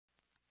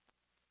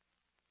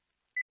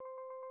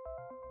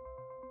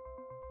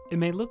It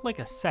may look like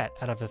a set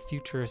out of a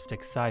futuristic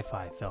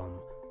sci-fi film,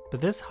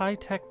 but this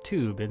high-tech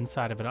tube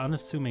inside of an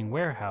unassuming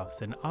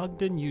warehouse in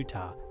Ogden,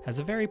 Utah has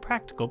a very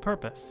practical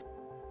purpose.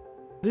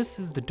 This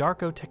is the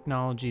Darko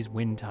Technologies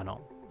wind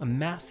tunnel, a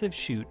massive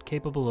chute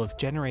capable of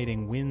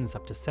generating winds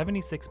up to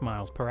 76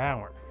 miles per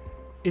hour.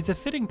 It's a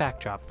fitting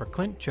backdrop for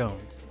Clint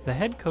Jones, the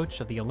head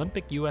coach of the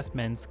Olympic U.S.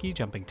 men's ski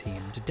jumping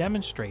team, to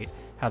demonstrate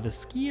how the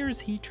skiers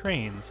he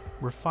trains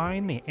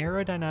refine the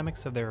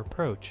aerodynamics of their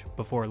approach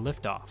before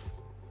liftoff.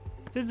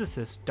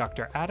 Physicist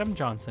Dr. Adam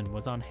Johnston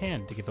was on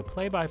hand to give a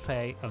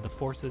play-by-play of the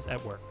forces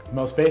at work. The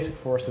most basic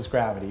force is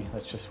gravity.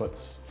 That's just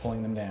what's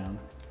pulling them down.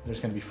 There's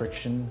going to be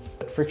friction.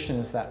 But friction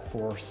is that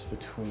force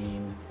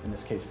between, in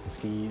this case, the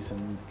skis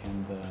and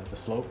the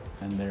slope.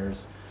 And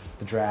there's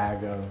the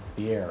drag of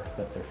the air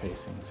that they're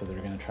facing. So they're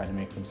going to try to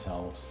make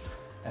themselves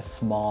as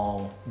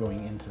small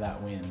going into that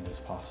wind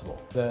as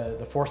possible.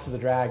 The force of the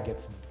drag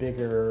gets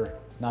bigger,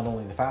 not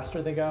only the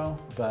faster they go,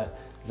 but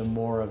the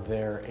more of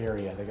their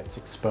area that gets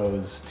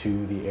exposed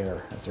to the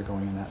air as they're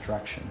going in that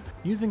direction.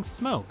 Using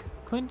smoke,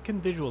 Clint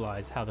can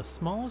visualize how the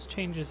smallest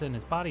changes in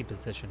his body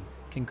position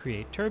can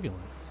create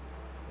turbulence.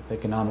 They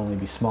can not only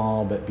be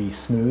small, but be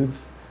smooth,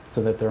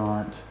 so that there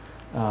aren't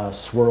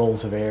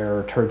swirls of air,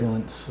 or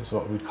turbulence is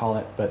what we'd call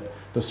it, but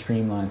those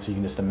streamlines, so you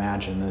can just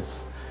imagine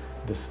this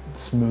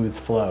smooth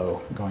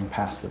flow going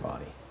past their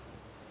body.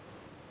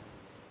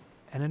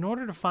 And in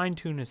order to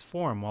fine-tune his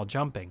form while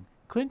jumping,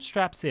 Clint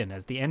straps in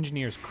as the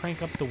engineers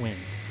crank up the wind.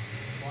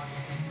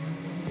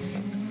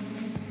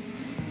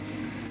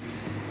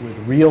 With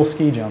real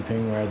ski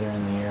jumping, where they're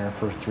in the air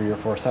for 3 or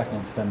 4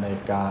 seconds, then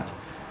they've got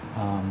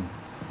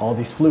all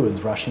these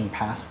fluids rushing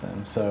past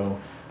them. So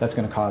that's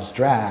going to cause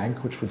drag,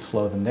 which would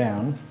slow them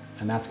down,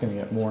 and that's going to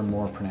get more and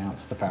more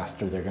pronounced the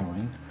faster they're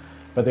going.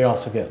 But they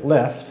also get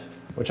lift,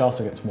 which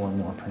also gets more and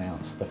more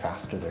pronounced the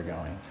faster they're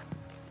going.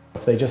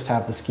 If they just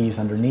have the skis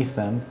underneath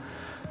them,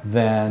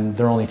 then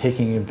they're only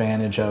taking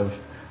advantage of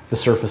the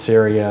surface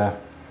area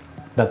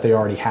that they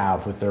already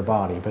have with their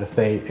body. But if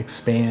they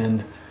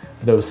expand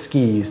those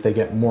skis, they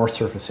get more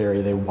surface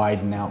area, they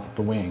widen out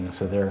the wing,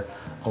 so they're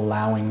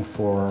allowing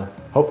for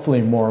hopefully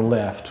more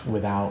lift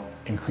without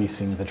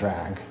increasing the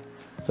drag.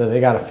 So they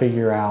got to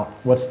figure out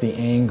what's the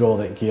angle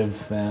that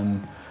gives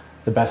them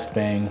the best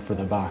bang for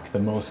the buck, the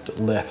most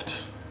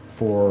lift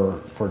for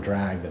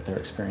drag that they're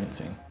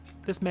experiencing.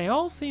 This may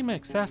all seem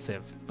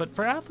excessive, but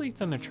for athletes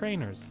and their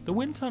trainers, the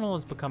wind tunnel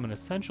has become an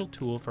essential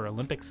tool for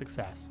Olympic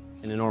success.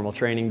 In a normal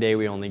training day,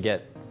 we only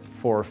get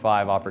 4 or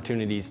 5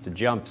 opportunities to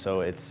jump,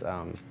 so it's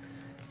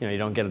you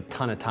don't get a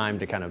ton of time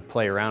to kind of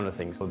play around with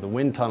things. So the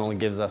wind tunnel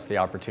gives us the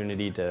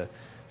opportunity to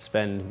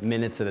spend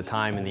minutes at a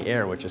time in the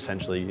air, which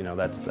essentially,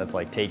 that's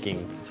like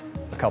taking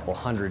a couple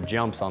hundred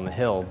jumps on the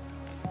hill